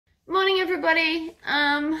everybody.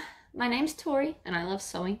 My name's Tori and I love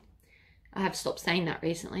sewing. I have stopped saying that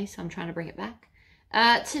recently, so I'm trying to bring it back.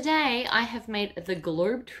 Today I have made the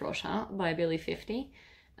Globetrotter by Billy 50.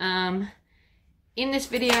 In this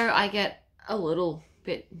video I get a little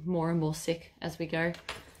bit more and more sick as we go.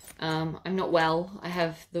 I'm not well.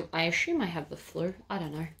 I assume I have the flu. I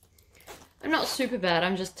don't know. I'm not super bad.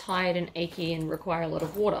 I'm just tired and achy and require a lot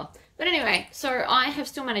of water. But anyway, so I have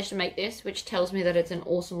still managed to make this, which tells me that it's an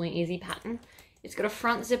awesomely easy pattern. It's got a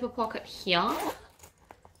front zipper pocket here.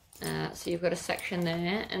 So you've got a section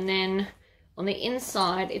there. And then on the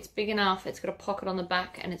inside, it's big enough. It's got a pocket on the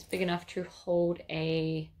back and it's big enough to hold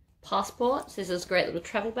a passport. So this is a great little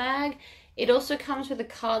travel bag. It also comes with a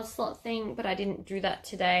card slot thing, but I didn't do that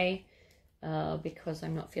today because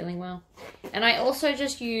I'm not feeling well. And I also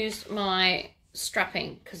just used my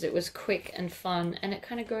strapping because it was quick and fun and it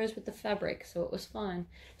kind of goes with the fabric, so it was fine.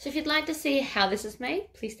 So if you'd like to see how this is made,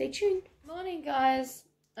 please stay tuned. Morning guys,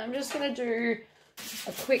 I'm just gonna do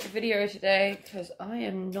a quick video today because I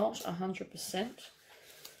am not 100%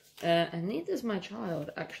 and neither is my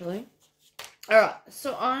child actually. Alright,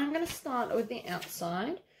 so I'm gonna start with the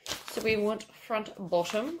outside. So we want front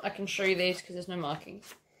bottom. I can show you these because there's no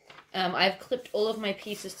markings. I've clipped all of my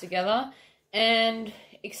pieces together, and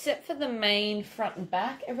except for the main front and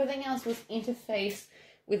back, everything else was interfaced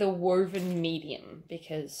with a woven medium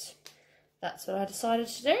because that's what I decided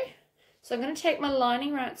to do. So I'm going to take my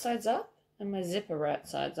lining right sides up and my zipper right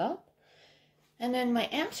sides up, and then my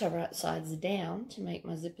outer right sides down to make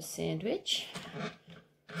my zipper sandwich.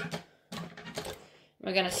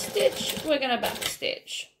 We're going to stitch, we're going to back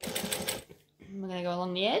stitch. We're going to go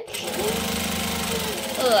along the edge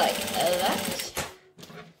like that,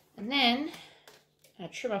 and then I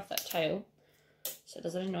trim off that tail so it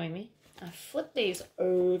doesn't annoy me. I flip these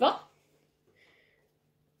over,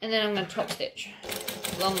 and then I'm going to top stitch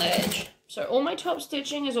along the edge. So all my top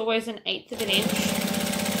stitching is always 1/8 of an inch,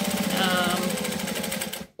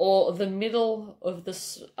 or the middle of the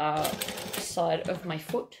side of my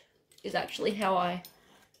foot is actually how I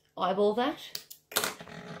eyeball that.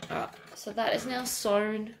 Alright, so that is now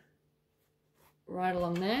sewn right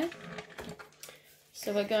along there.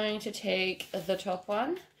 So we're going to take the top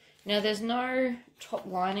one. Now there's no top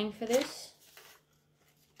lining for this.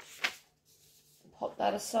 Pop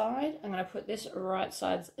that aside. I'm going to put this right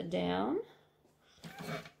sides down.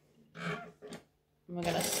 And we're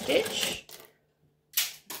going to stitch.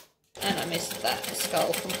 And I missed that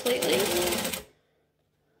skull completely.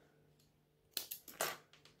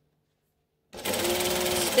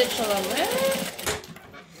 Stitch along there.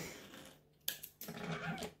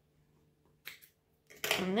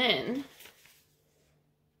 And then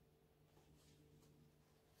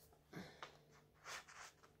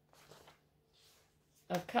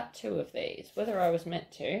I've cut 2 of these, whether I was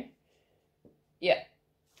meant to. Yeah,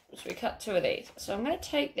 so we cut 2 of these. So I'm going to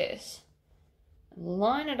take this and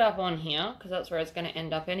line it up on here because that's where it's going to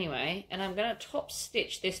end up anyway. And I'm going to top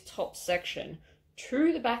stitch this top section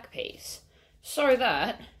to the back piece so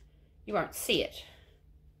that you won't see it.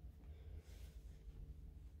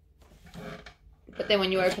 But then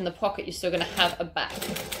when you open the pocket, you're still going to have a back.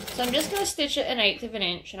 So I'm just going to stitch it 1/8 of an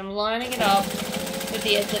inch, and I'm lining it up with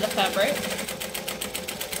the edge of the fabric.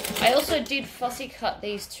 I also did fussy cut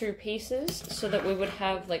these 2 pieces so that we would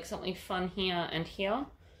have like something fun here and here.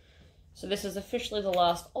 So this is officially the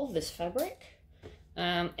last of this fabric.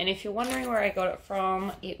 And if you're wondering where I got it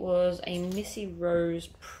from, it was a Missy Rose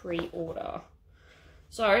pre-order.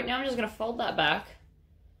 So now I'm just going to fold that back,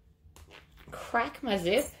 crack my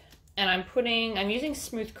zip. And I'm using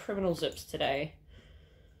Smooth Criminal zips today.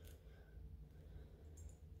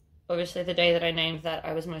 Obviously the day that I named that,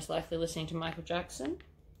 I was most likely listening to Michael Jackson.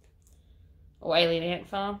 Or Alien Ant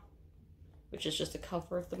Farm, which is just a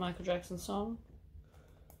cover of the Michael Jackson song.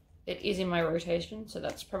 It is in my rotation, so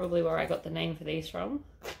that's probably where I got the name for these from.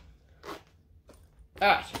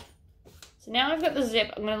 Alright, so now I've got the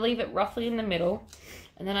zip. I'm going to leave it roughly in the middle,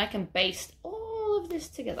 and then I can baste all of this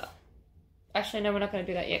together. Actually, no, we're not going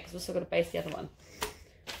to do that yet because we've still got to baste the other one.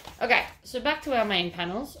 Okay, so back to our main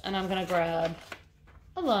panels, and I'm going to grab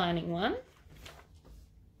a lining one.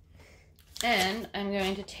 And I'm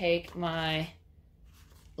going to take my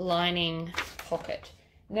lining pocket.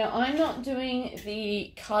 Now, I'm not doing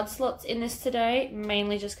the card slots in this today,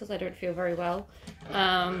 mainly just because I don't feel very well.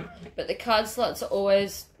 But the card slots are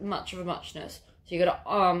always much of a muchness. So you got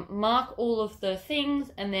to mark all of the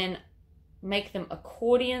things and then make them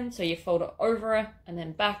accordion, so you fold it over and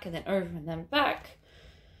then back and then over and then back.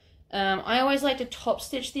 I always like to top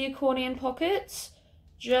stitch the accordion pockets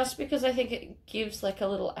just because I think it gives like a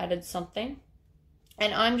little added something.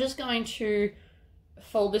 And I'm just going to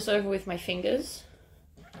fold this over with my fingers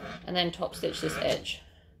and then top stitch this edge.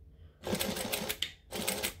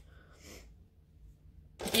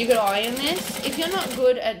 You could iron this. If you're not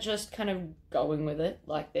good at just kind of going with it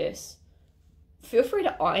like this, feel free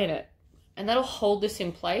to iron it. And that'll hold this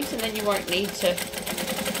in place, and then you won't need to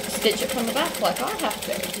stitch it from the back like I have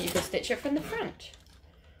to. You could stitch it from the front.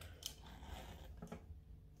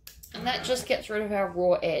 And that just gets rid of our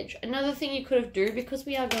raw edge. Another thing you could do, because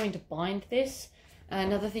we are going to bind this,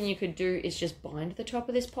 another thing you could do is just bind the top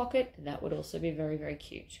of this pocket. That would also be very, very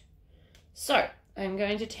cute. So I'm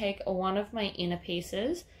going to take one of my inner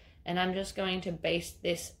pieces and I'm just going to baste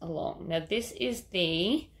this along. Now this is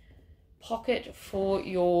the pocket for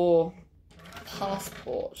your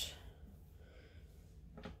passport.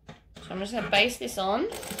 So I'm just going to baste this on.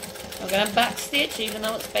 I'm going to back stitch even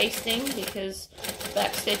though it's basting, because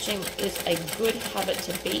back stitching is a good habit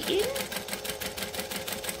to be in.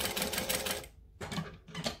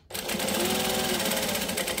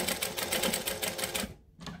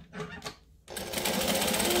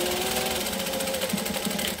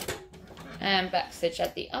 And back stitch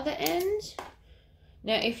at the other end.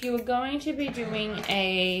 Now if you were going to be doing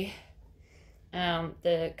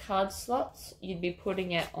the card slots, you'd be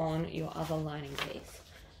putting it on your other lining piece,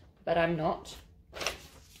 but I'm not.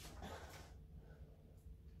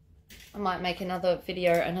 I might make another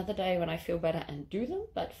video another day when I feel better and do them,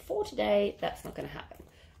 but for today that's not going to happen.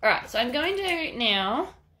 Alright, so I'm going to now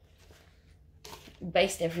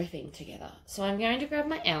baste everything together. So I'm going to grab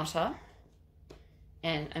my outer,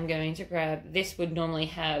 and I'm going to grab, this would normally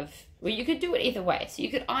have, well, you could do it either way. So you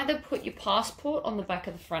could either put your passport on the back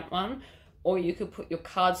of the front one, or you could put your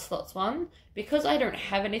card slots one. Because I don't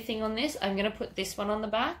have anything on this, I'm going to put this one on the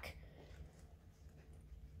back,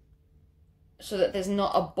 so that there's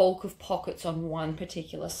not a bulk of pockets on one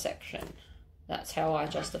particular section. That's how I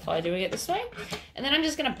justify doing it this way. And then I'm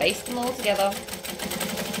just going to baste them all together.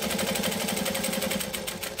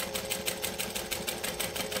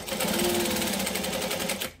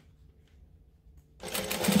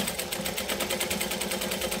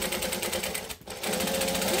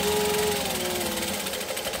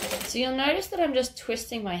 So you'll notice that I'm just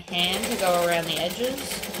twisting my hand to go around the edges.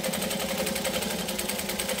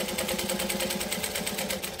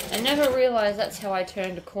 I never realized that's how I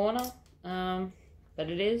turned a corner, but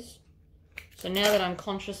it is. So now that I'm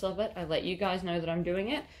conscious of it, I let you guys know that I'm doing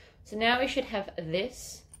it. So now we should have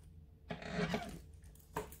this. And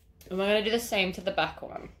we're going to do the same to the back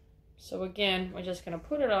one. So again, we're just going to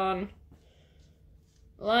put it on,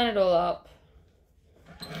 line it all up.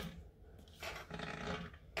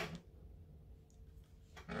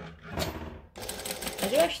 I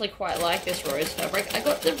do actually quite like this rose fabric. I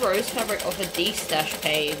got the rose fabric off a D-Stash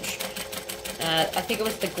page. I think it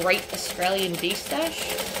was the Great Australian D-Stash.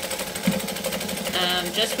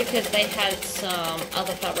 Just because they had some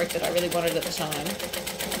other fabric that I really wanted at the time.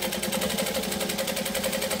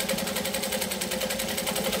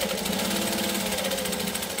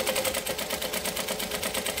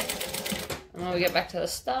 And when we get back to the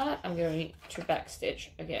start, I'm going to backstitch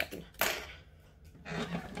again.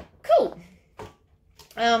 Cool.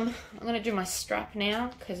 I'm going to do my strap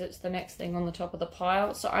now because it's the next thing on the top of the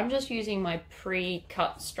pile. So I'm just using my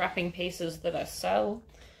pre-cut strapping pieces that I sell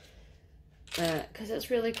because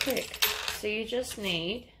it's really quick. So you just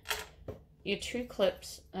need your 2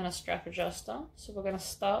 clips and a strap adjuster. So we're going to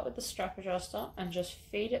start with the strap adjuster and just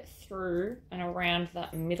feed it through and around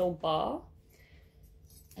that middle bar.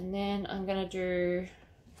 And then I'm going to do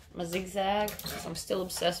my zigzag because I'm still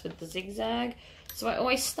obsessed with the zigzag. So I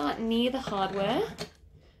always start near the hardware.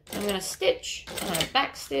 I'm going to stitch, I'm going to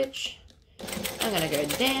back stitch, I'm going to go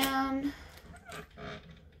down,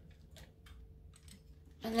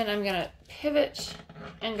 and then I'm going to pivot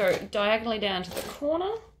and go diagonally down to the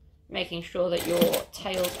corner, making sure that your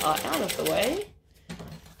tails are out of the way,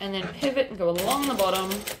 and then pivot and go along the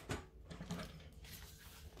bottom,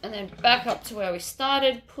 and then back up to where we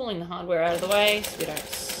started, pulling the hardware out of the way so we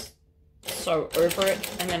don't sew over it,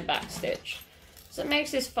 and then back stitch. So it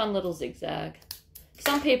makes this fun little zigzag.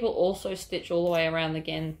 Some people also stitch all the way around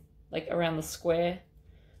again, like around the square,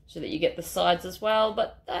 so that you get the sides as well,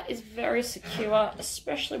 but that is very secure,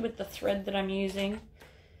 especially with the thread that I'm using.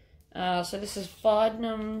 So this is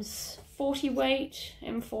Vardnum's 40 weight,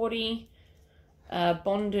 M40,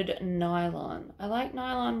 bonded nylon. I like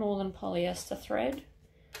nylon more than polyester thread.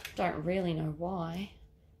 Don't really know why.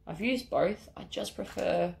 I've used both, I just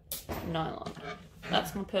prefer nylon.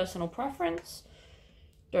 That's my personal preference.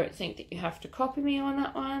 Don't think that you have to copy me on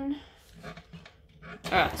that one.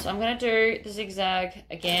 Alright, so I'm going to do the zigzag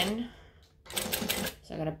again. So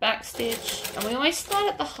So I'm going to back stitch, and we always start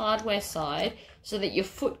at the hardware side so that your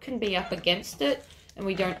foot can be up against it and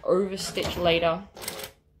we don't overstitch later.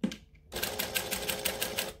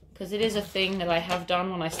 Because it is a thing that I have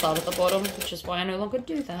done when I start at the bottom, which is why I no longer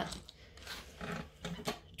do that.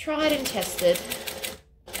 Tried and tested.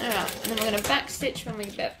 Alright, and then we're going to back stitch when we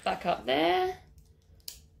get back up there.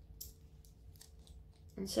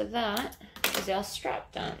 And so that is our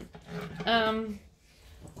strap done.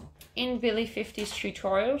 In Billy 50's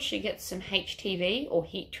tutorial, she gets some HTV or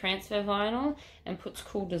heat transfer vinyl and puts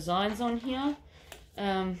cool designs on here.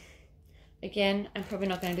 Again, I'm probably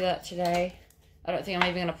not going to do that today. I don't think I'm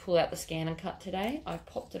even going to pull out the scan and cut today. I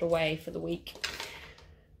popped it away for the week.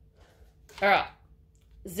 Alright,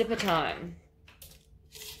 zipper time.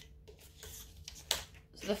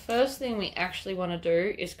 So the first thing we actually want to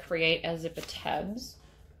do is create our zipper tabs.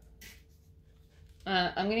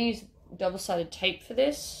 I'm going to use double-sided tape for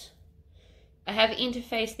this. I have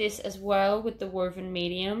interfaced this as well with the woven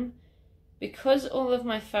medium. Because all of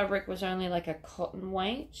my fabric was only like a cotton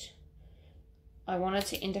weight, I wanted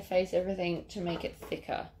to interface everything to make it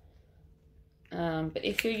thicker. But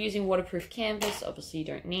if you're using waterproof canvas, obviously you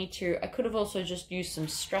don't need to. I could have also just used some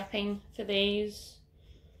strapping for these.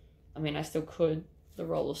 I mean, I still could. The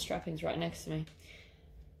roll of strapping's right next to me.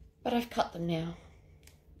 But I've cut them now.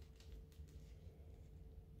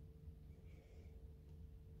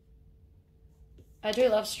 I do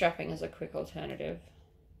love strapping as a quick alternative.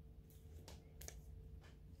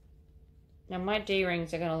 Now my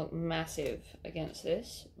D-rings are going to look massive against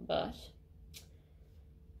this, but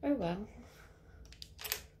oh well.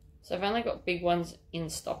 So I've only got big ones in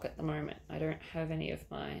stock at the moment. I don't have any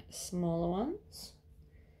of my smaller ones.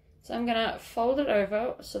 So I'm going to fold it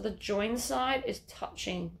over so the join side is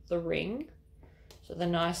touching the ring. So the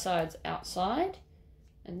nice side's outside.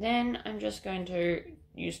 And then I'm just going to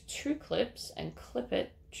use 2 clips and clip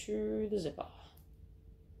it to the zipper.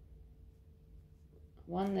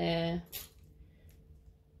 One there,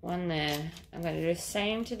 one there. I'm going to do the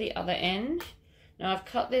same to the other end. Now I've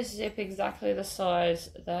cut this zip exactly the size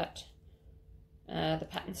that the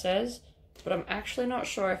pattern says, but I'm actually not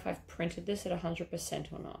sure if I've printed this at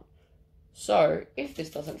 100% or not. So if this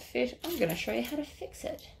doesn't fit, I'm going to show you how to fix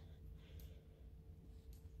it.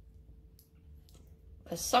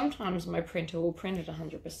 Because sometimes my printer will print at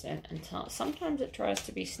 100% and sometimes it tries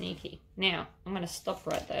to be sneaky. Now, I'm going to stop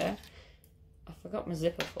right there. I forgot my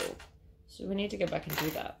zipper pull, so we need to go back and do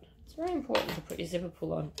that. It's very important to put your zipper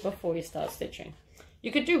pull on before you start stitching.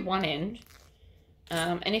 You could do one end,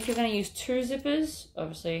 and if you're going to use 2 zippers,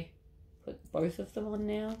 obviously put both of them on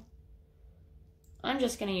now. I'm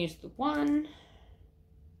just going to use the one.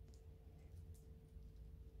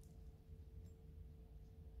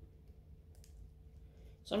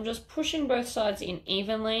 So I'm just pushing both sides in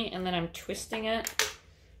evenly and then I'm twisting it.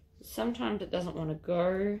 Sometimes it doesn't want to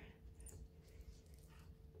go.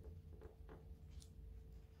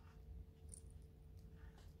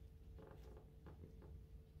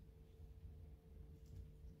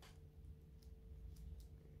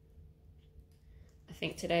 I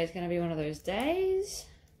think today is going to be one of those days.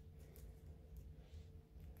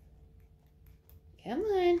 Come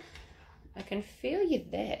on. I can feel you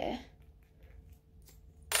there.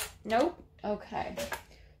 Nope. Okay.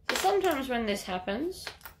 So sometimes when this happens,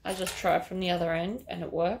 I just try it from the other end and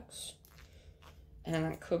it works. And then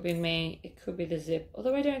it could be me, it could be the zip.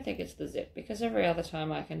 Although I don't think it's the zip because every other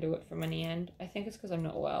time I can do it from any end. I think it's because I'm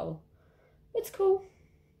not well. It's cool.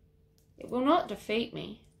 It will not defeat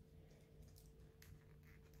me.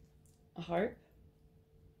 I hope.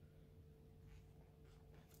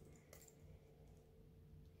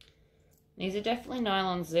 These are definitely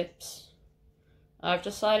nylon zips. I've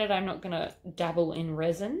decided I'm not going to dabble in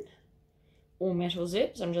resin or metal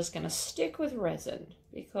zips. I'm just going to stick with resin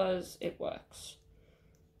because it works.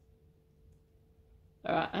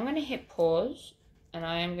 Alright, I'm going to hit pause and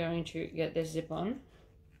I am going to get this zip on.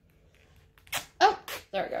 Oh,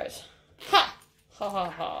 there it goes. Ha! Ha ha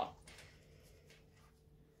ha.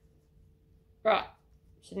 Right,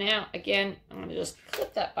 so now again, I'm going to just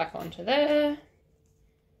clip that back onto there.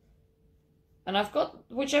 And I've got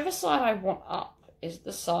whichever side I want up is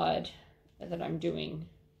the side that I'm doing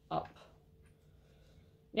up.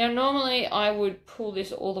 Now normally I would pull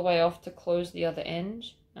this all the way off to close the other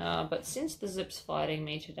end, but since the zip's fighting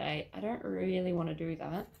me today, I don't really want to do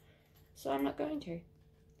that, so I'm not going to.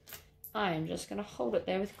 I am just going to hold it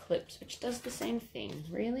there with clips, which does the same thing,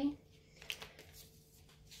 really.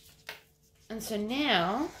 And so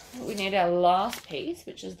now we need our last piece,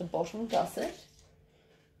 which is the bottom gusset.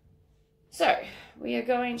 So we are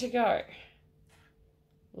going to go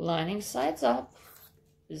lining sides up,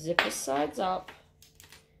 zipper sides up,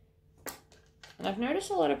 And I've noticed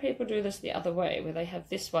a lot of people do this the other way, where they have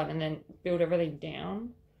this one and then build everything down.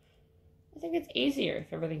 I think it's easier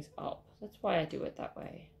if everything's up. That's why I do it that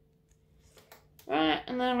way. Right,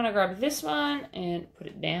 and then I'm going to grab this one and put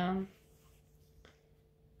it down.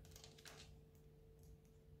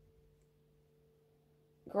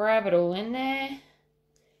 Grab it all in there.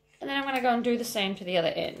 And then I'm going to go and do the same to the other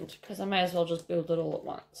end, because I may as well just build it all at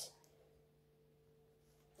once.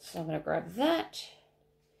 So I'm going to grab that.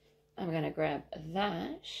 I'm going to grab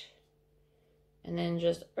that. And then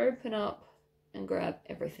just open up and grab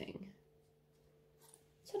everything.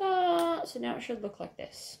 Ta-da! So now it should look like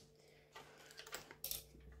this.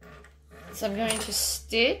 So I'm going to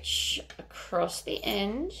stitch across the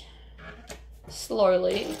end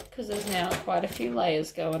slowly, because there's now quite a few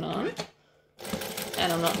layers going on.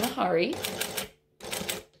 And I'm not in a hurry.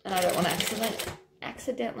 And I don't want to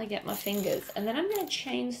accidentally get my fingers. And then I'm going to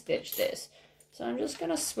chain stitch this. So I'm just going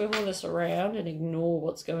to swivel this around and ignore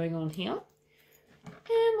what's going on here.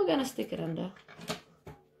 And we're going to stick it under.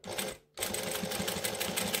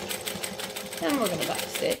 And we're going to back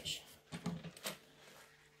stitch.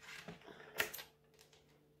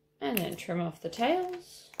 And then trim off the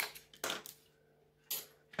tails.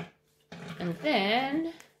 And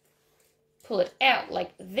then pull it out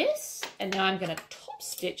like this. And now I'm going to top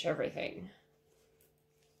stitch everything.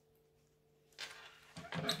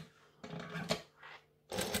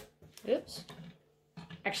 Oops.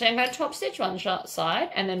 Actually, I'm going to top stitch one side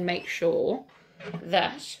and then make sure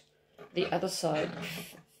that the other side,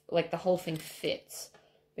 like the whole thing, fits.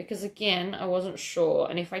 Because again, I wasn't sure.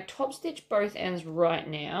 And if I top stitch both ends right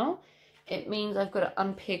now, it means I've got to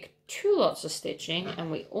unpick 2 lots of stitching.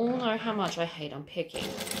 And we all know how much I hate unpicking.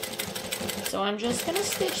 So I'm just going to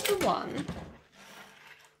stitch the one.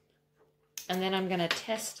 And then I'm going to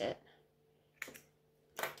test it.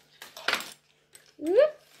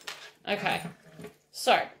 Whoop. Okay,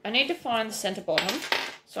 so I need to find the center bottom.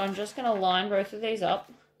 So I'm just going to line both of these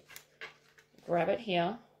up. Grab it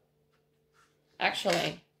here.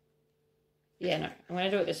 Actually, yeah, no, I'm going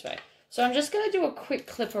to do it this way. So I'm just going to do a quick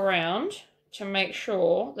clip around to make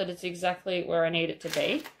sure that it's exactly where I need it to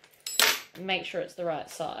be. And make sure it's the right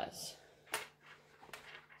size.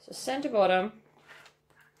 So center bottom,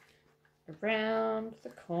 around the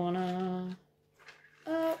corner,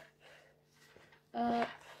 up, up.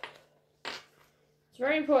 It's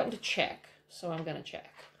very important to check, so I'm going to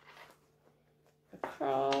check.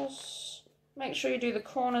 Across. Make sure you do the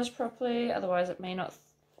corners properly, otherwise it may not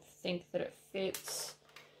think that it fits.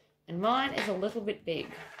 And mine is a little bit big.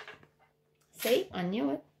 See, I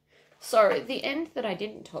knew it. So the end that I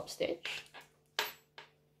didn't top stitch,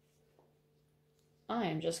 I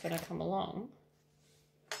am just going to come along,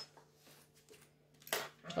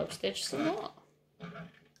 top stitch some more.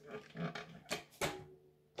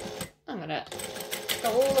 I'm going to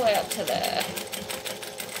go all the way up to there.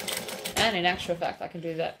 And in actual fact, I can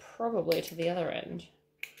do that probably to the other end,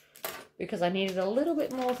 because I needed a little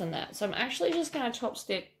bit more than that. So I'm actually just going to top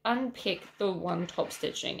stitch, unpick the one top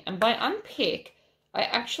stitching. And by unpick, I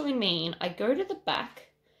actually mean I go to the back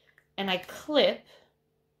and I clip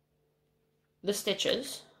the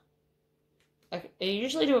stitches. I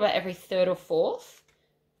usually do about every 3rd or 4th.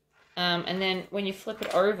 And then when you flip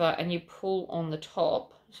it over and you pull on the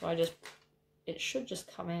top, so it should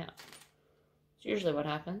just come out. It's usually what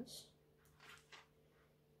happens.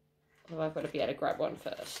 Although I've got to be able to grab one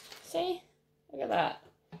first. See? Look at that.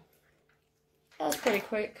 That was pretty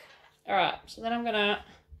quick. Alright, so then I'm going to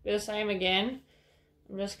do the same again.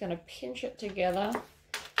 I'm just going to pinch it together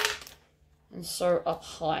and sew up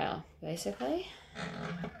higher, basically.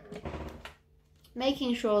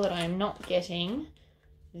 Making sure that I'm not getting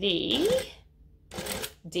the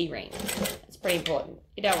D-ring. It's pretty important.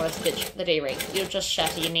 You don't want to stitch the D-ring. You'll just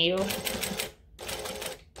shatter your needle.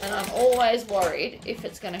 And I'm always worried, if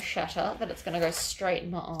it's going to shatter, that it's going to go straight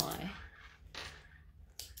in my eye.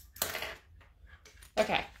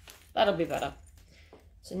 Okay, that'll be better.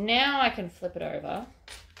 So now I can flip it over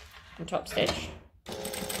and top stitch.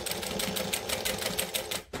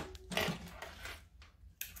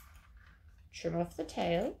 Trim off the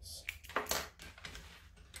tails.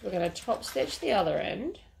 We're going to top stitch the other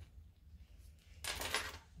end.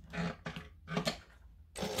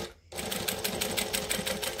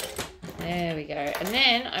 There we go. And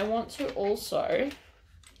then I want to also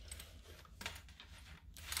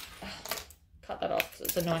cut that off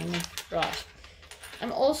because it's annoying me. Right.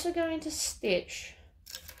 I'm also going to stitch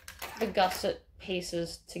the gusset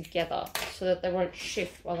pieces together so that they won't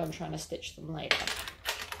shift while I'm trying to stitch them later.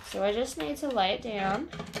 So I just need to lay it down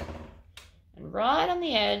and right on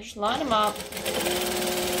the edge, line them up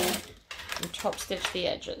and top stitch the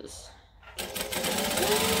edges.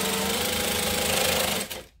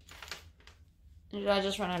 Did I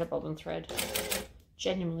just run out of bobbin thread?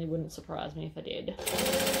 Genuinely wouldn't surprise me if I did.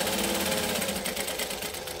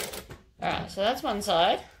 Alright, so that's one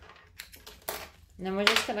side. And then we're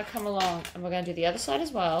just going to come along and we're going to do the other side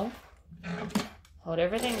as well. Hold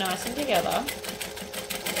everything nice and together.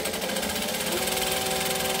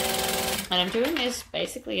 And I'm doing this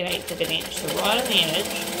basically 1/8 of an inch, so right on the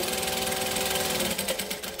edge.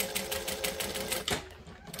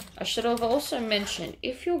 I should have also mentioned,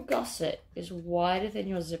 if your gusset is wider than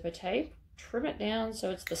your zipper tape, trim it down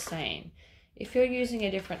so it's the same. If you're using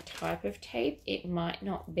a different type of tape, it might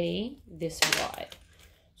not be this wide.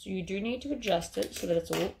 So you do need to adjust it so that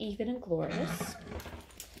it's all even and glorious.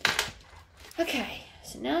 Okay,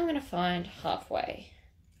 so now I'm going to find halfway.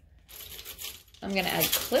 I'm going to add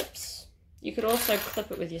clips. You could also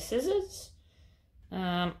clip it with your scissors.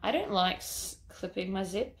 I don't like clipping my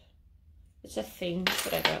zip. It's a thing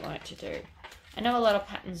that I don't like to do. I know a lot of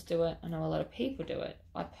patterns do it. I know a lot of people do it.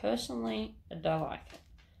 I personally don't like it.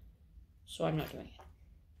 So I'm not doing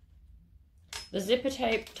it. The zipper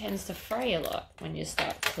tape tends to fray a lot when you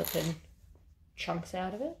start clipping chunks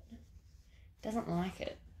out of it. It doesn't like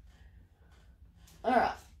it.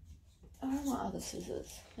 Alright. Where are my other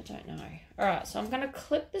scissors? I don't know. Alright, so I'm going to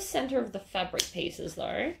clip the center of the fabric pieces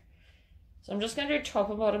though. So I'm just going to do top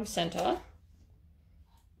and bottom center,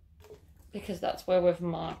 because that's where we've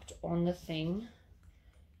marked on the thing.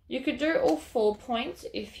 You could do all 4 points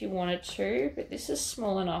if you wanted to, but this is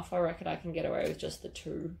small enough. I reckon I can get away with just the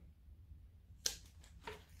 2.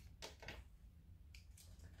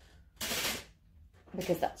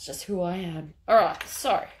 Because that's just who I am. Alright,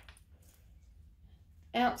 so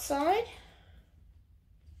outside,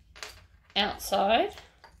 outside,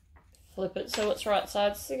 flip it so it's right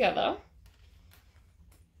sides together.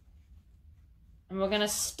 And we're going to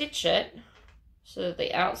stitch it so that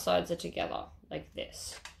the outsides are together, like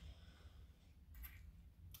this.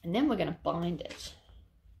 And then we're going to bind it.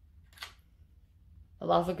 I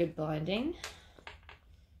love a good binding.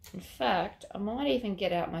 In fact, I might even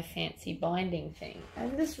get out my fancy binding thing. I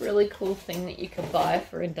have this really cool thing that you can buy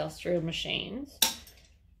for industrial machines.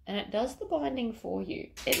 And it does the binding for you.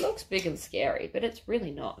 It looks big and scary, but it's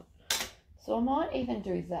really not. So I might even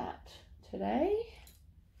do that today.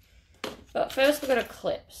 But first we're going to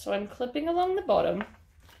clip. So I'm clipping along the bottom,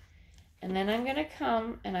 and then I'm going to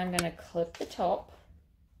come and I'm going to clip the top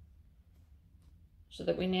so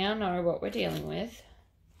that we now know what we're dealing with.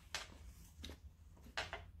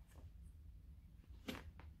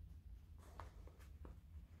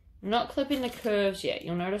 I'm not clipping the curves yet.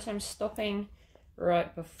 You'll notice I'm stopping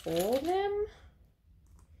right before them.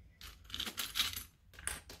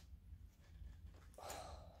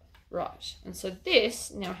 Right, and so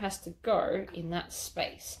this now has to go in that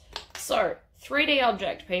space. So, 3D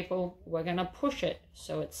object, people, we're going to push it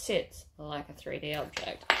so it sits like a 3D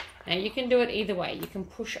object. Now, you can do it either way. You can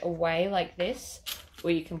push away like this,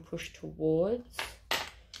 or you can push towards.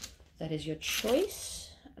 That is your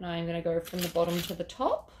choice. And I'm going to go from the bottom to the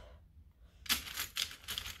top.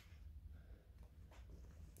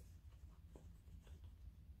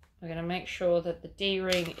 I'm going to make sure that the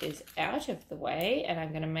D-ring is out of the way, and I'm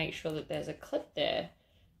going to make sure that there's a clip there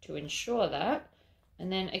to ensure that.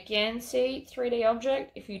 And then again, see, 3D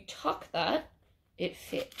object, if you tuck that, it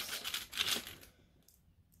fits.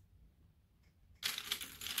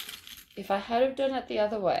 If I had have done it the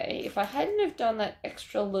other way, if I hadn't have done that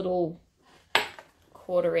extra little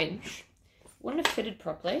 1/4 inch, it wouldn't have fitted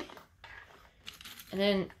properly. And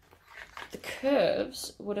then the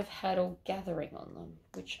curves would have had all gathering on them,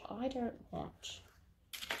 which I don't want.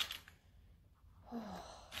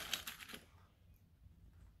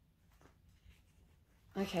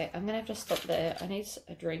 Okay, I'm going to have to stop there. I need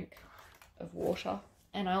a drink of water,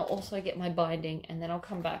 and I'll also get my binding, and then I'll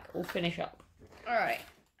come back. We'll finish up. Alright,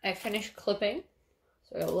 I finished clipping.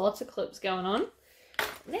 So I've got lots of clips going on.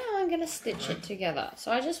 Now I'm going to stitch it together.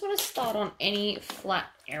 So I just want to start on any flat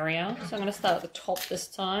area. So I'm going to start at the top this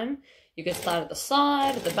time. You can start at the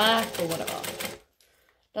side, at the back, or whatever.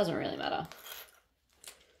 Doesn't really matter.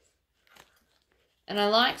 And I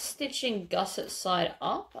like stitching gusset side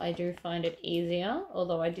up. I do find it easier,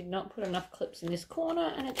 although I did not put enough clips in this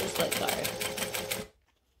corner and it just let go.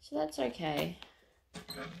 So that's okay.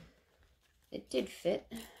 It did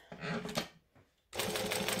fit.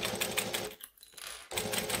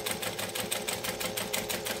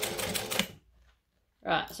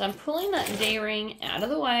 Right, so I'm pulling that D-ring out of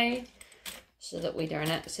the way so that we don't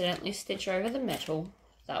accidentally stitch over the metal.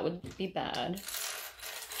 That would be bad.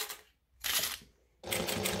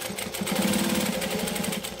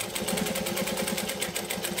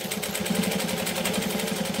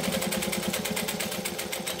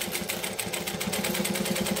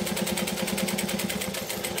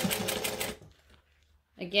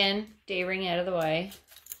 again, D-ring out of the way.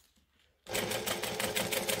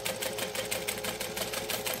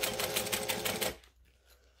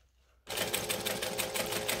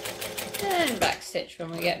 And back stitch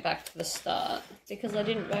when we get back to the start, because I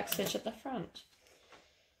didn't back stitch at the front.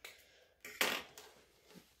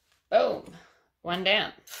 Boom. One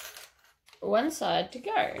down. One side to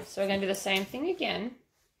go. So we're going to do the same thing again.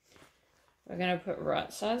 We're going to put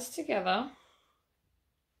right sides together.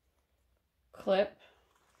 Clip.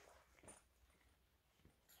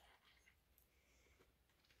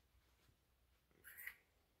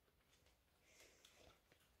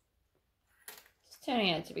 It's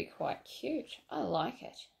turning out to be quite cute. I like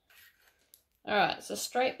it. Alright, so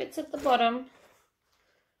straight bits at the bottom.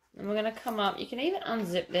 And we're going to come up. You can even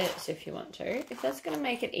unzip this if you want to. If that's going to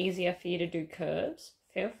make it easier for you to do curves,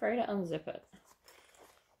 feel free to unzip it.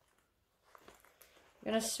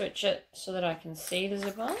 I'm going to switch it so that I can see the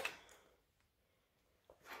zipper.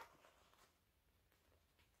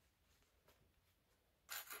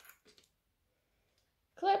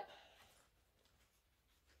 Clip.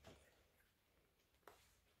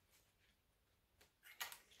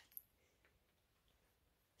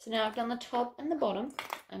 So now I've done the top and the bottom.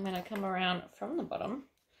 I'm going to come around from the bottom.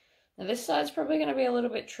 Now this side's probably going to be a little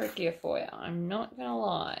bit trickier for you. I'm not going to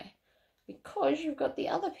lie. Because you've got the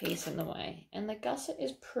other piece in the way. And the gusset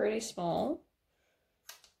is pretty small.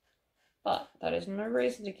 But that is no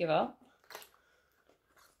reason to give up.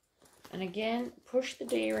 And again, push the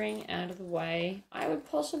D-ring out of the way. I would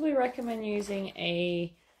possibly recommend using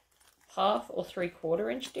a 1/2 or 3/4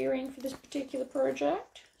 inch D-ring for this particular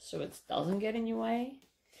project. So it doesn't get in your way.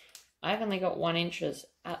 I've only got 1 inches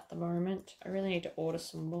at the moment. I really need to order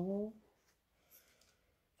some more.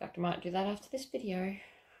 In fact, I might do that after this video.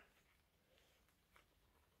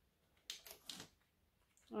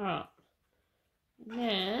 Alright. And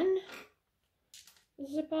then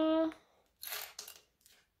zipper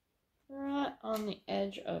right on the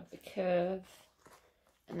edge of the curve.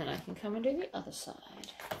 And then I can come and do the other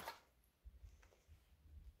side.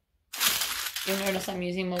 You'll notice I'm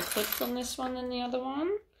using more clips on this one than the other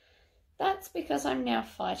one. That's because I'm now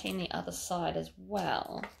fighting the other side as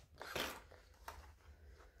well.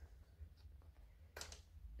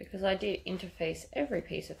 Because I did interface every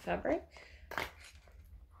piece of fabric.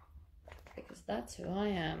 Because that's who I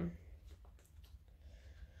am.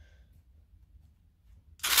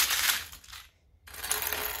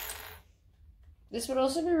 This would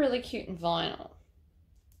also be really cute in vinyl,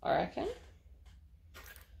 I reckon.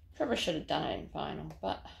 Probably should have done it in vinyl,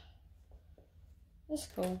 but that's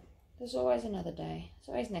cool. There's always another day. It's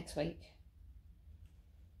always next week.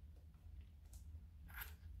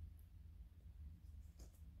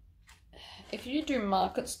 If you do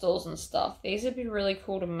market stalls and stuff, these would be really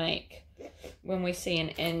cool to make when we see an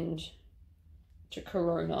end to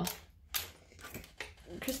Corona.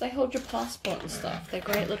 Because they hold your passport and stuff. They're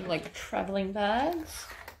great little like traveling bags.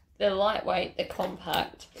 They're lightweight, they're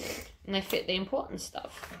compact, and they fit the important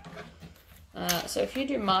stuff. So if you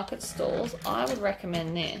do market stalls, I would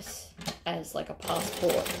recommend this as like a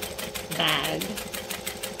passport bag.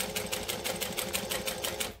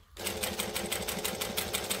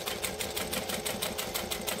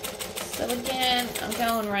 So again, I'm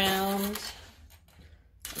going around,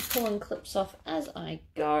 I'm pulling clips off as I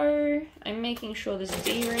go. I'm making sure this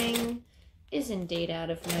D-ring is indeed out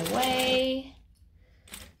of my way.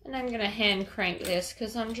 And I'm going to hand crank this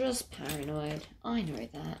because I'm just paranoid. I know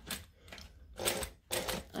that.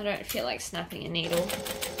 I don't feel like snapping a needle.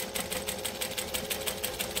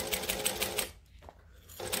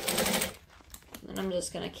 And I'm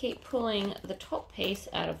just going to keep pulling the top piece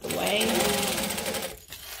out of the way.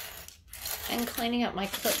 And cleaning up my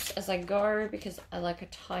clips as I go because I like a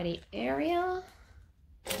tidy area.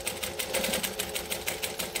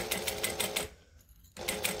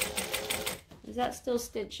 Is that still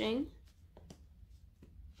stitching?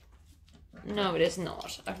 No, it is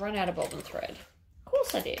not. I've run out of bobbin thread. Of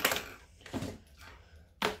course I did.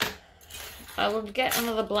 I will get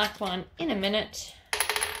another black one in a minute.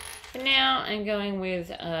 For now, I'm going with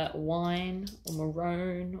wine or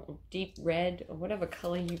maroon or deep red or whatever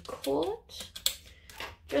color you call it.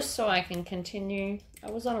 Just so I can continue. I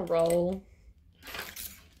was on a roll.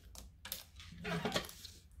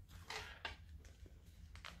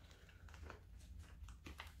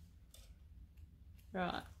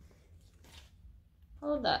 Right.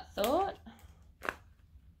 Hold that thought.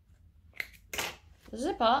 The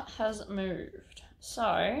zipper has moved.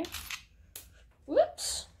 So,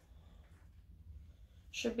 whoops.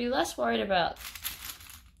 Should be less worried about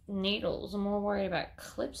needles and more worried about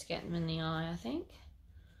clips getting in the eye, I think.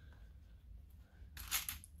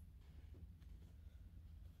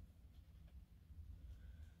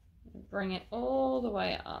 bring it all the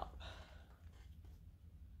way up.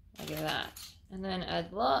 Like that. And then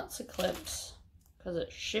add lots of clips because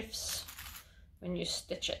it shifts when you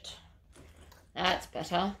stitch it. That's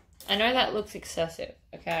better. I know that looks excessive,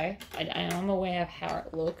 okay? I am aware of how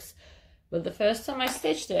it looks. But the first time I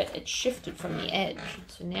stitched it, it shifted from the edge.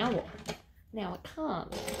 So now what? Now it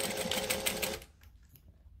can't.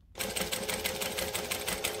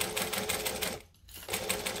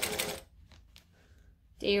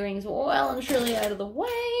 D-ring's well and truly out of the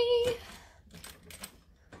way.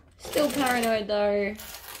 Still paranoid though.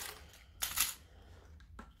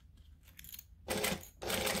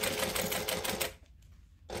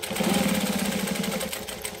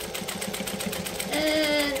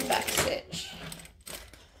 And back stitch.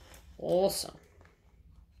 Awesome.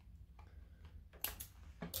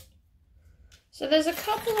 So there's a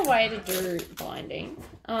couple of ways to do binding.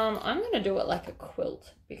 I'm going to do it like a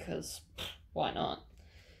quilt because why not?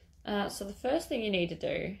 So the first thing you need to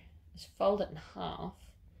do is fold it in half,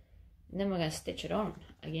 and then we're going to stitch it on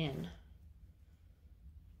again.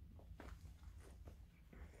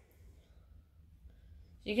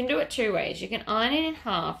 So you can do it two ways. You can iron it in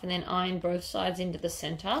half and then iron both sides into the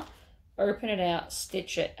center, open it out,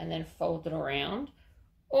 stitch it, and then fold it around.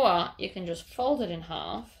 Or you can just fold it in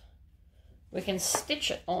half, we can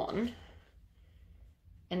stitch it on,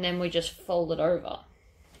 and then we just fold it over.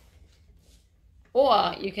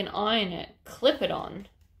 Or you can iron it, clip it on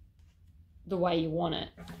the way you want it,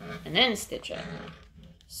 and then stitch it.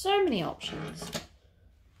 So many options.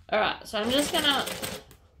 Alright, so I'm just gonna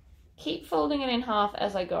keep folding it in half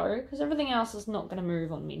as I go, because everything else is not gonna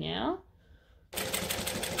move on me now.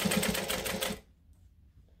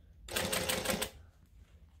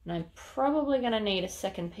 And I'm probably gonna need a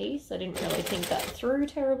second piece. I didn't really think that through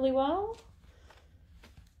terribly well.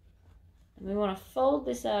 We want to fold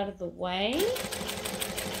this out of the way.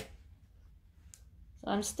 So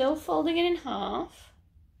I'm still folding it in half.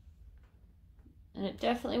 And it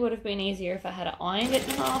definitely would have been easier if I had ironed it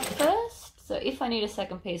in half first. So if I need a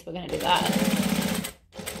second piece, we're going to do that.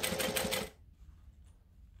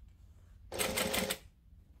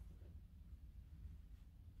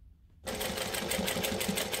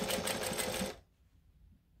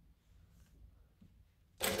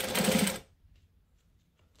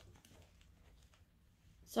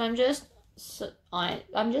 So I'm just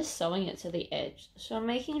sewing it to the edge. So I'm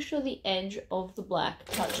making sure the edge of the black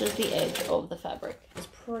touches the edge of the fabric. That's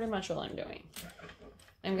pretty much all I'm doing.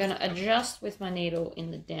 I'm going to adjust with my needle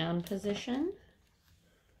in the down position.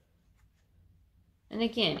 And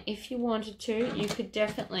again, if you wanted to, you could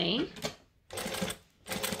definitely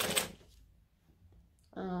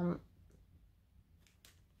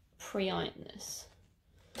pre-iron this.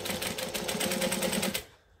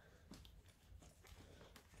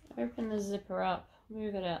 Open the zipper up,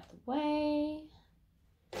 move it out the way.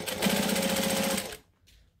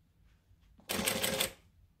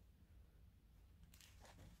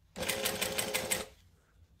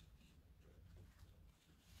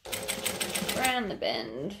 Around the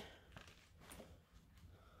bend.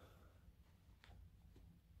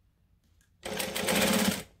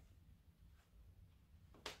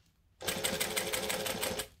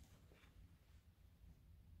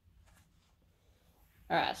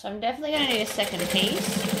 Alright, so I'm definitely going to need a second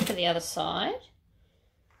piece for the other side.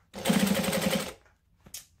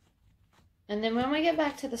 And then when we get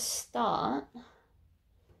back to the start,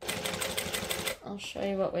 I'll show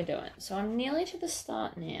you what we're doing. So I'm nearly to the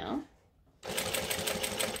start now.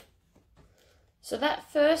 So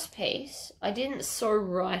that first piece, I didn't sew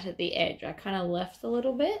right at the edge. I kind of left a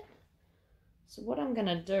little bit. So what I'm going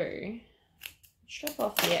to do, chop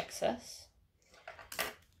off the excess.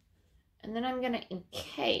 And then I'm going to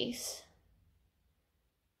encase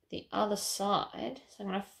the other side. So I'm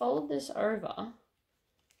going to fold this over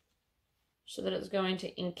so that it's going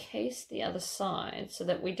to encase the other side so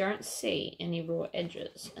that we don't see any raw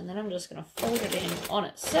edges. And then I'm just going to fold it in on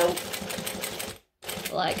itself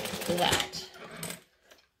like that.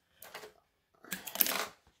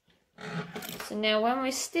 So now when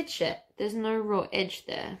we stitch it, there's no raw edge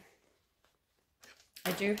there.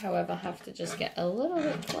 I do, however, have to just get a little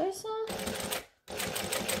bit closer.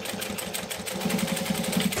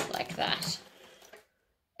 Like that.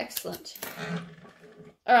 Excellent.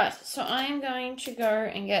 Alright, so I am going to go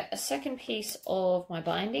and get a second piece of my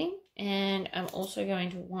binding, and I'm also going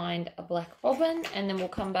to wind a black bobbin, and then we'll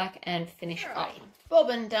come back and finish up.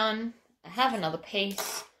 Bobbin done. I have another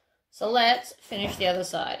piece. So let's finish the other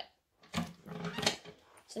side.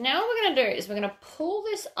 So now what we're going to do is we're going to pull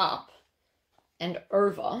this up and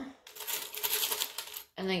over,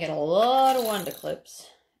 and then get a lot of wonder clips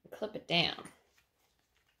and clip it down.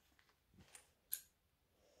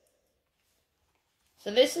 So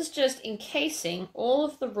this is just encasing all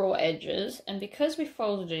of the raw edges, and because we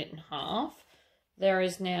folded it in half, there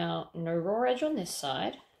is now no raw edge on this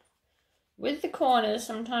side. With the corners,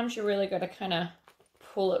 sometimes you really got to kind of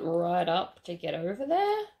pull it right up to get over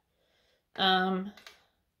there. And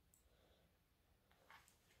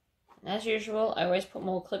as usual, I always put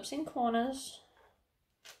more clips in corners.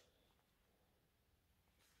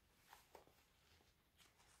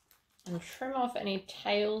 And trim off any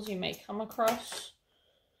tails you may come across.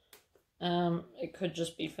 It could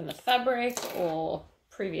just be from the fabric or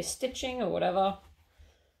previous stitching or whatever.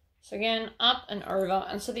 So again, up and over.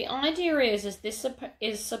 And so the idea is this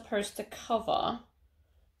is supposed to cover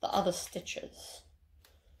the other stitches.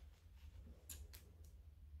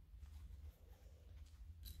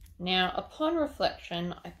 Now, upon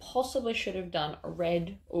reflection, I possibly should have done a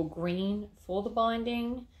red or green for the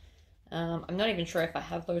binding. I'm not even sure if I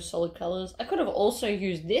have those solid colors. I could have also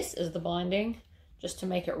used this as the binding just to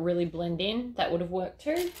make it really blend in. That would have worked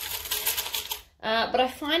too. But I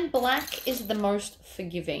find black is the most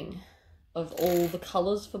forgiving of all the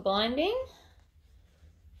colors for binding.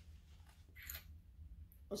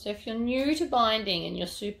 So if you're new to binding and you're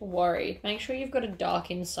super worried, make sure you've got a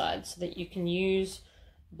dark inside so that you can use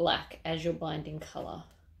black as your binding color.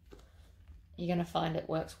 You're going to find it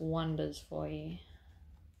works wonders for you.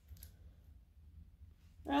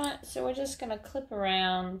 Right, so we're just going to clip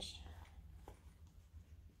around.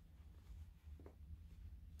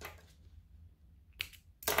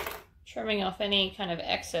 Trimming off any kind of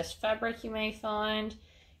excess fabric you may find.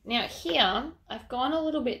 Now here, I've gone a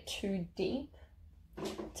little bit too deep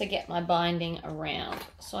to get my binding around.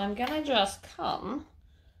 So I'm going to just come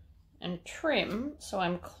and trim so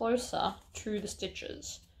I'm closer to the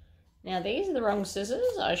stitches. Now these are the wrong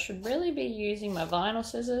scissors. I should really be using my vinyl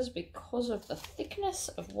scissors because of the thickness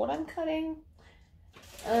of what I'm cutting.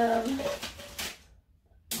 But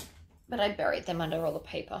I buried them under all the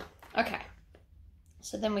paper. Okay,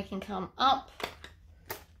 so then we can come up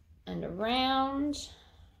and around.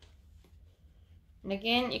 And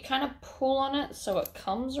again, you kind of pull on it so it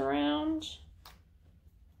comes around.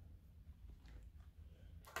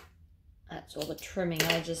 That's all the trimming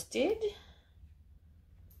I just did.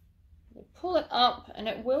 You pull it up and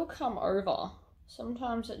it will come over.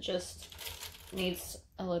 Sometimes it just needs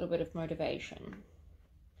a little bit of motivation.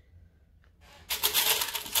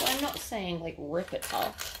 So I'm not saying like rip it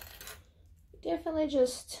up. Definitely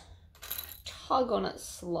just tug on it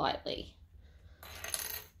slightly.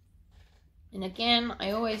 And again,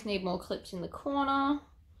 I always need more clips in the corner.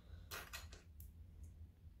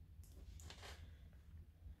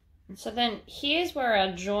 And so then here's where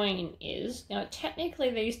our join is. Now technically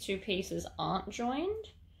these two pieces aren't joined,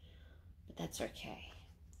 but that's okay.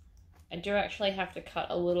 I do actually have to cut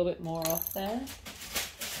a little bit more off there.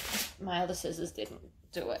 My other scissors didn't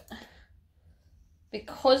do it.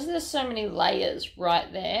 Because there's so many layers right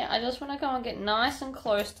there, I just want to go and get nice and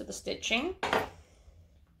close to the stitching.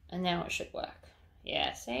 And now it should work.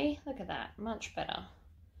 Yeah, see? Look at that. Much better.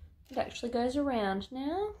 It actually goes around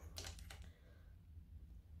now.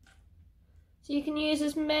 So you can use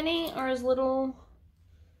as many or as little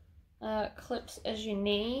clips as you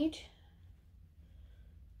need.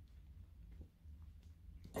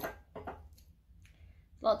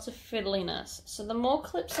 Lots of fiddliness. So the more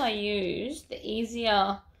clips I use, the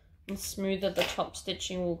easier and smoother the top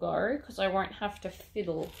stitching will go, because I won't have to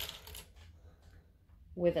fiddle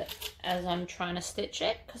with it as I'm trying to stitch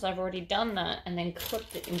it, because I've already done that and then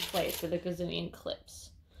clipped it in place with a gazillion clips.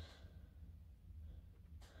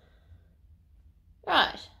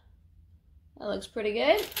 Right, that looks pretty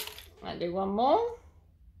good. I'll do one more.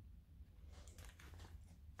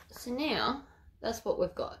 So now that's what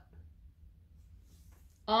we've got.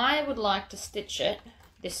 I would like to stitch it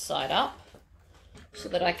this side up so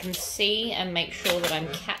that I can see and make sure that I'm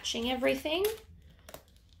catching everything.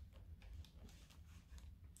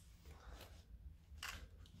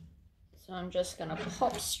 So I'm just going to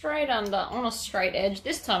pop straight under on a straight edge.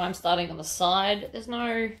 This time I'm starting on the side. There's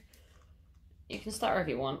no... You can start wherever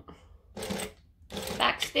you want.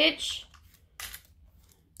 Back stitch.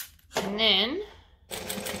 And then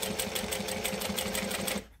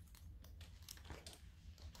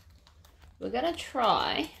we're going to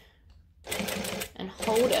try and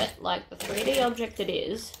hold it like the 3D object it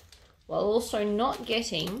is, while also not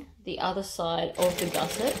getting the other side of the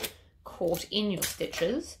gusset caught in your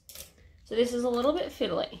stitches. So this is a little bit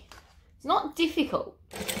fiddly. It's not difficult,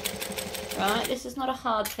 right? This is not a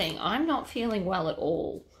hard thing. I'm not feeling well at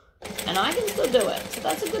all, and I can still do it, so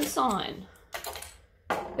that's a good sign.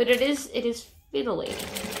 But it is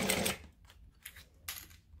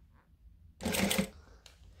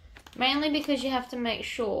Mainly because you have to make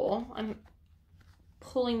sure I'm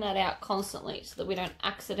pulling that out constantly so that we don't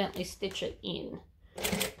accidentally stitch it in.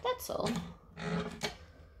 That's all.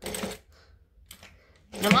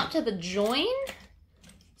 And I'm up to the join,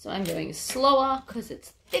 so I'm going slower because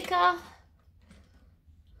it's thicker.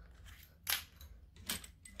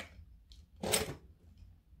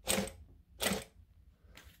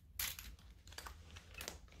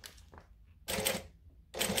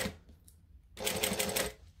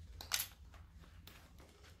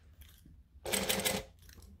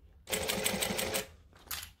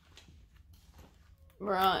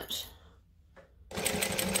 Right.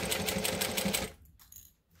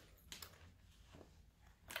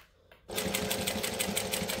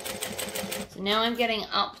 So now I'm getting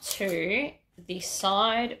up to the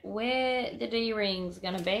side where the D-ring's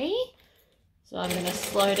going to be. So I'm going to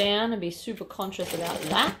slow down and be super conscious about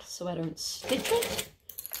that so I don't stitch it.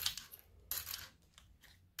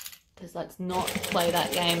 Because let's not play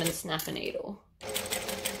that game and snap a needle.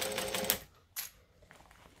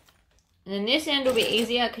 And then this end will be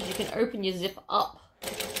easier because you can open your zip up.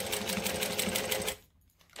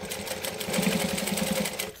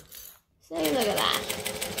 See, look at that.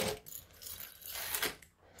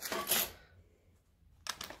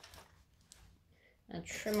 And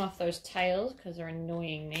trim off those tails because they're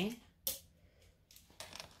annoying me.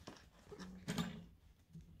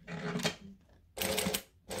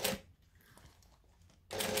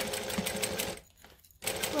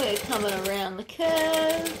 We're coming around the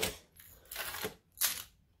curve.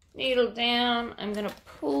 Needle down. I'm going to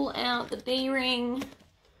pull out the D-ring.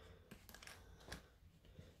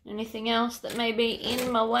 Anything else that may be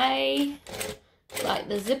in my way, like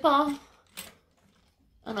the zipper.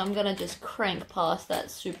 And I'm going to just crank past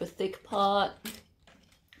that super thick part.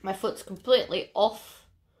 My foot's completely off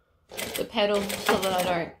the pedal so that I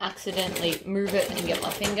don't accidentally move it and get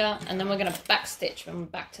my finger. And then we're going to backstitch when we're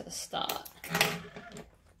back to the start.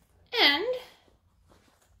 And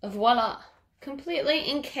voila, completely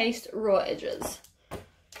encased raw edges.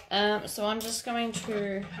 So I'm just going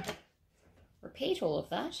to repeat all of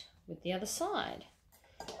that with the other side.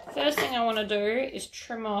 First thing I want to do is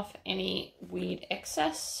trim off any weird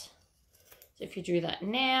excess. So if you do that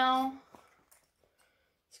now,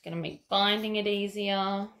 it's going to make binding it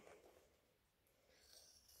easier.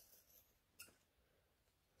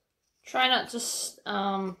 Try not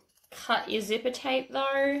to cut your zipper tape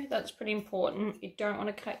though. That's pretty important. You don't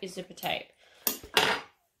want to cut your zipper tape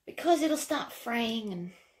because it'll start fraying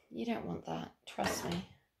and you don't want that. Trust me.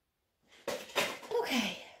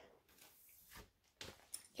 Okay.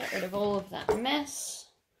 Get rid of all of that mess.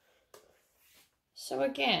 So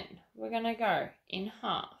again, we're going to go in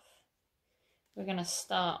half. We're going to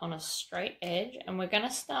start on a straight edge and we're going to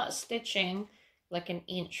start stitching like an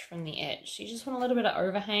inch from the edge. So you just want a little bit of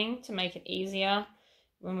overhang to make it easier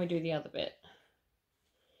when we do the other bit.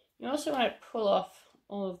 You also want to pull off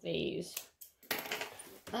all of these.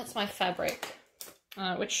 That's my fabric,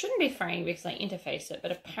 which shouldn't be fraying because I interface it,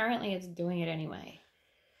 but apparently it's doing it anyway.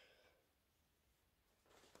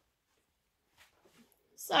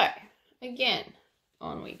 So, again,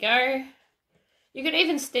 on we go. You could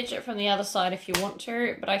even stitch it from the other side if you want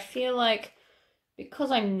to, but I feel like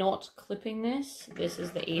because I'm not clipping this, this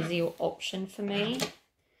is the easier option for me.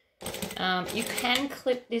 You can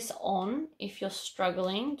clip this on if you're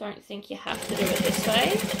struggling. Don't think you have to do it this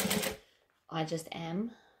way. I just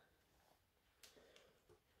am.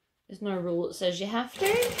 There's no rule that says you have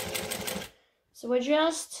to. So we're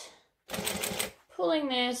just pulling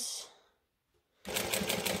this.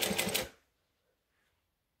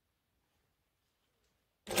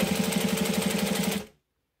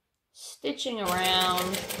 Stitching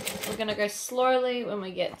around. We're going to go slowly when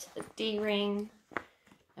we get to the D-ring.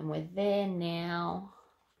 And we're there now.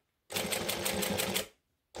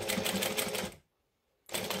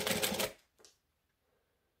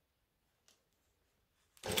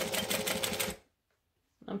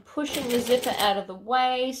 I'm pushing the zipper out of the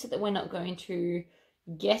way so that we're not going to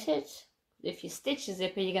get it. If you stitch your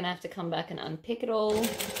zipper, you're going to have to come back and unpick it all.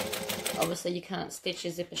 Obviously, you can't stitch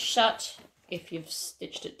your zipper shut if you've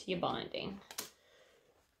stitched it to your binding.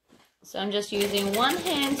 So I'm just using one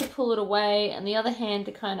hand to pull it away and the other hand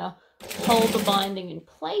to kind of hold the binding in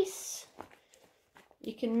place.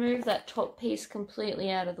 You can move that top piece completely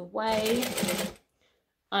out of the way.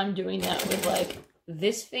 I'm doing that with like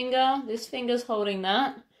this finger. This finger's holding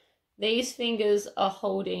that. These fingers are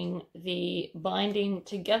holding the binding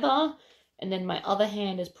together, and then my other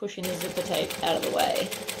hand is pushing the zipper tape out of the way.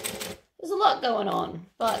 There's a lot going on,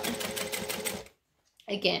 but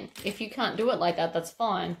again, if you can't do it like that, that's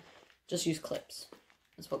fine. Just use clips.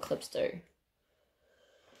 That's what clips do.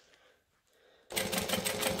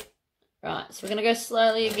 Right, so we're going to go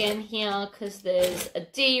slowly again here because there's a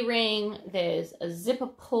D-ring, there's a zipper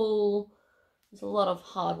pull, there's a lot of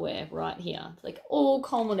hardware right here. It's like all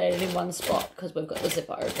culminated in one spot because we've got the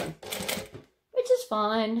zipper open, which is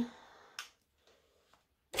fine.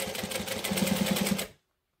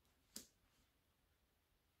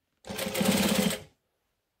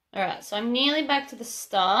 Alright, so I'm nearly back to the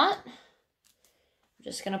start. I'm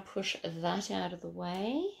just going to push that out of the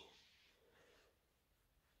way.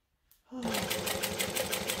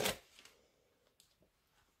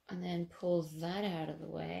 And then pull that out of the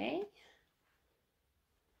way.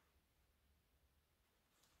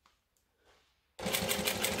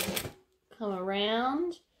 Come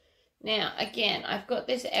around. Now, again, I've got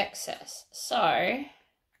this excess, so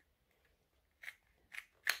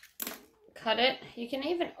cut it. You can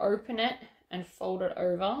even open it and fold it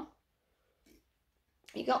over.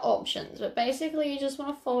 You got options, but basically you just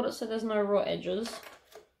want to fold it so there's no raw edges.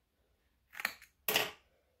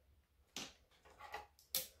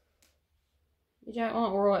 You don't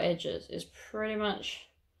want raw edges is pretty much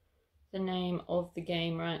the name of the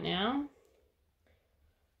game right now.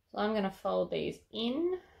 So I'm going to fold these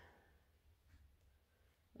in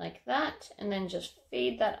like that and then just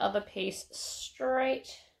feed that other piece straight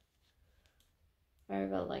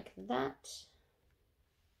over like that.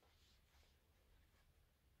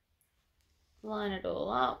 Line it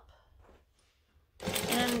all up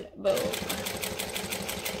and boom.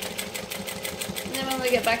 And then when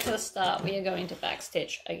we get back to the start, we are going to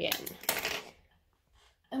backstitch again.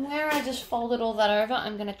 And where I just folded all that over,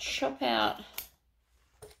 I'm going to chop out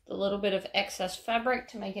the little bit of excess fabric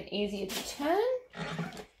to make it easier to turn.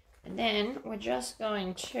 And then we're just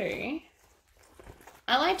going to,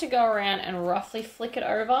 I like to go around and roughly flick it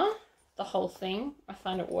over the whole thing. I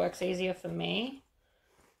find it works easier for me.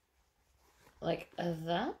 Like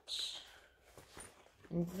that.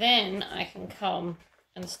 And then I can come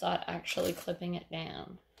and start actually clipping it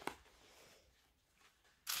down.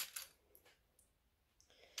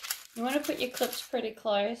 You want to put your clips pretty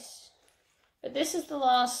close. But this is the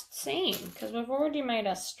last seam because we've already made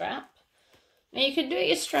our strap. Now you could do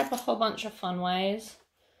your strap a whole bunch of fun ways.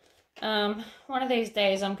 One of these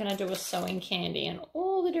days I'm going to do a sewing candy and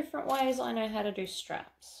all the different ways I know how to do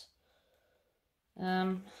straps.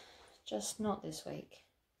 Just not this week.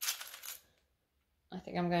 I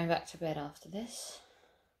think I'm going back to bed after this.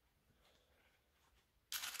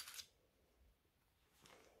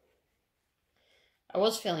 I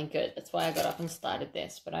was feeling good, that's why I got up and started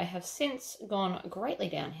this, but I have since gone greatly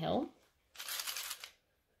downhill.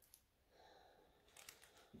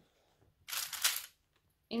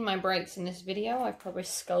 In my breaks in this video, I've probably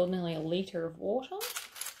sculled nearly a litre of water.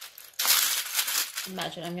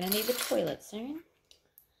 Imagine I'm going to need the toilet soon.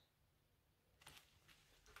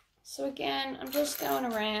 So again, I'm just going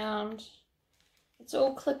around. It's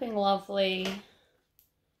all clipping lovely.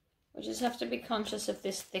 We just have to be conscious of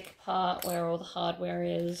this thick part where all the hardware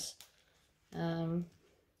is. Because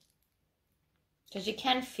you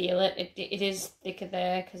can feel it. It is thicker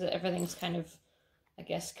there because everything's kind of, I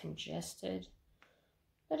guess, congested.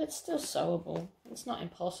 But it's still sewable. It's not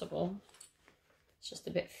impossible. It's just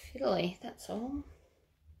a bit fiddly, that's all.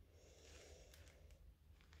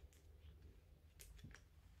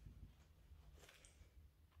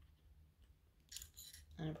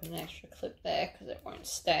 I'm going to put an extra clip there because it won't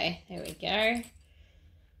stay. There we go.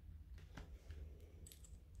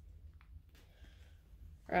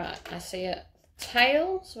 Right, I see a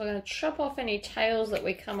tail. So we're going to chop off any tails that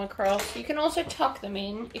we come across. You can also tuck them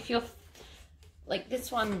in if you're, like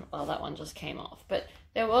this one, well that one just came off. But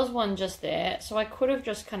there was one just there. So I could have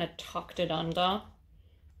just kind of tucked it under.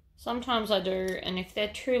 Sometimes I do, and if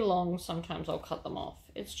they're too long, sometimes I'll cut them off.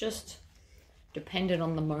 It's just dependent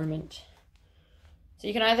on the moment. So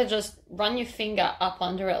you can either just run your finger up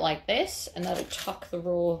under it like this, and that'll tuck the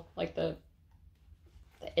raw, like the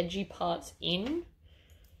edgy parts in.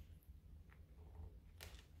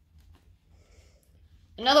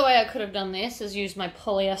 Another way I could have done this is use my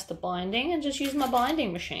polyester binding and just use my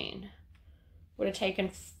binding machine. Would have taken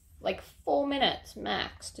like 4 minutes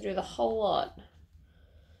max to do the whole lot.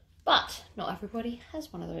 But not everybody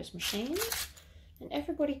has one of those machines, and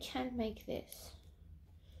everybody can make this.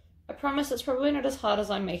 I promise it's probably not as hard as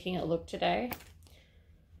I'm making it look today.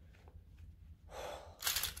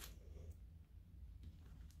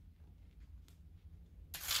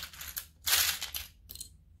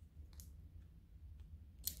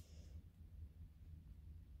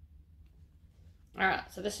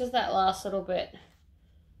 Alright, so this is that last little bit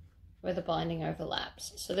where the binding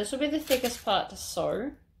overlaps. So this will be the thickest part to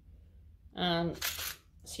sew.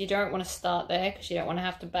 So you don't want to start there because you don't want to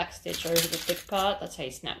have to backstitch over the thick part. That's how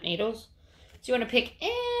you snap needles. So you want to pick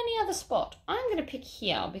any other spot. I'm going to pick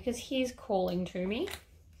here because he's calling to me.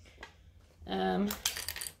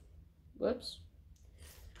 Whoops.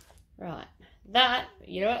 Right. That,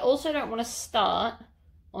 you also don't want to start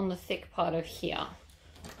on the thick part of here.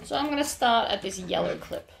 So I'm going to start at this yellow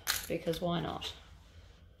clip because why not?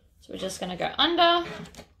 So we're just going to go under.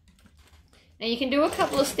 Now you can do a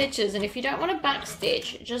couple of stitches, and if you don't want to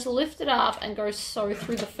backstitch, just lift it up and go sew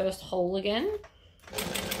through the first hole again.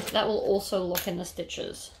 That will also lock in the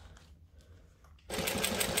stitches.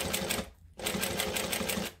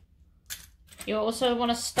 You also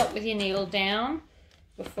want to stop with your needle down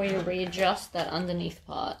before you readjust that underneath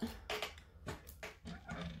part.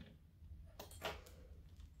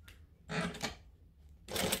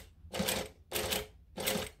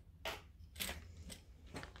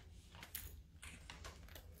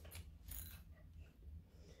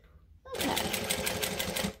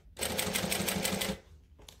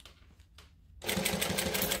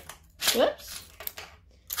 Whoops.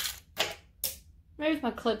 Move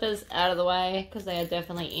my clippers out of the way because they are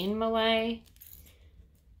definitely in my way.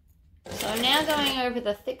 So I'm now going over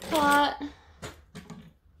the thick part.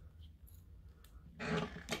 You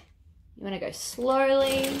want to go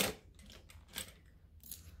slowly.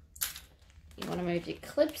 You want to move your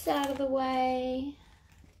clips out of the way.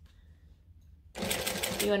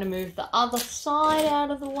 You want to move the other side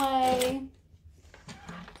out of the way.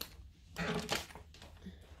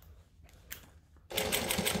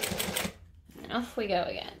 And off we go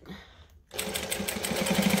again.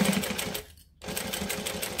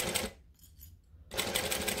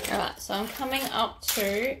 Alright, so I'm coming up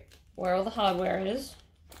to where all the hardware is.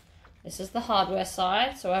 This is the hardware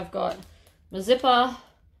side, so I've got my zipper,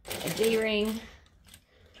 a D-ring,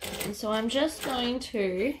 and so I'm just going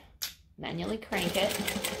to manually crank it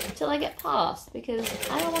until I get past because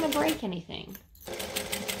I don't want to break anything.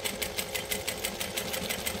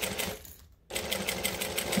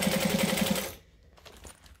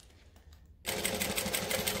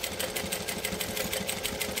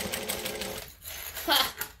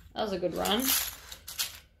 Ha! That was a good run.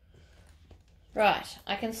 Right,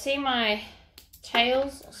 I can see my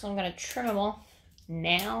tails, so I'm going to trim them off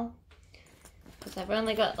now because I've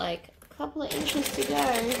only got like a couple of inches to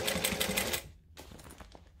go.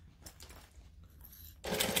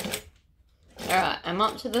 Alright, I'm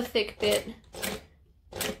up to the thick bit.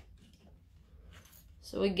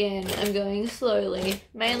 So again, I'm going slowly,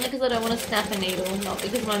 mainly because I don't want to snap a needle, not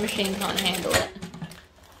because my machine can't handle it.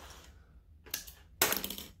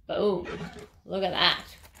 Boom. Look at that.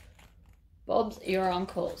 Bob's your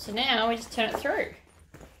uncle. So now we just turn it through.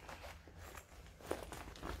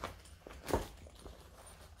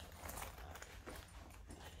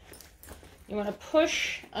 You want to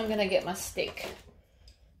push. I'm going to get my stick.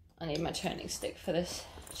 I need my turning stick for this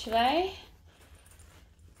today.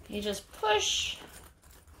 You just push.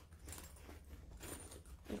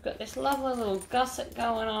 We've got this lovely little gusset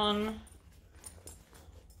going on.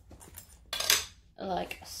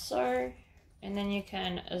 Like so. And then you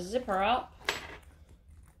can zip her up.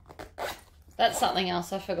 That's something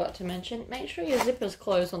else I forgot to mention. Make sure your zipper's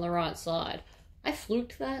closed on the right side. I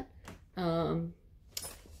fluked that. But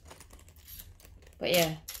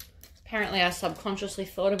yeah, apparently I subconsciously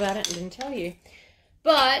thought about it and didn't tell you.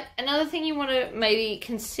 But another thing you want to maybe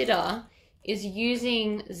consider is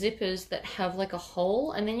using zippers that have like a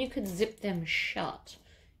hole, and then you could zip them shut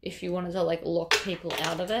if you wanted to like lock people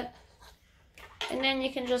out of it. And then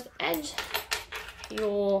you can just add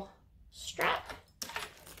your strap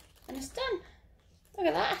and it's done. Look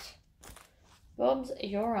at that. Bob's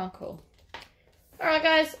your uncle. Alright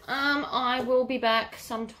guys, I will be back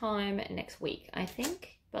sometime next week, I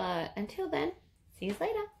think. But until then, see you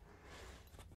later.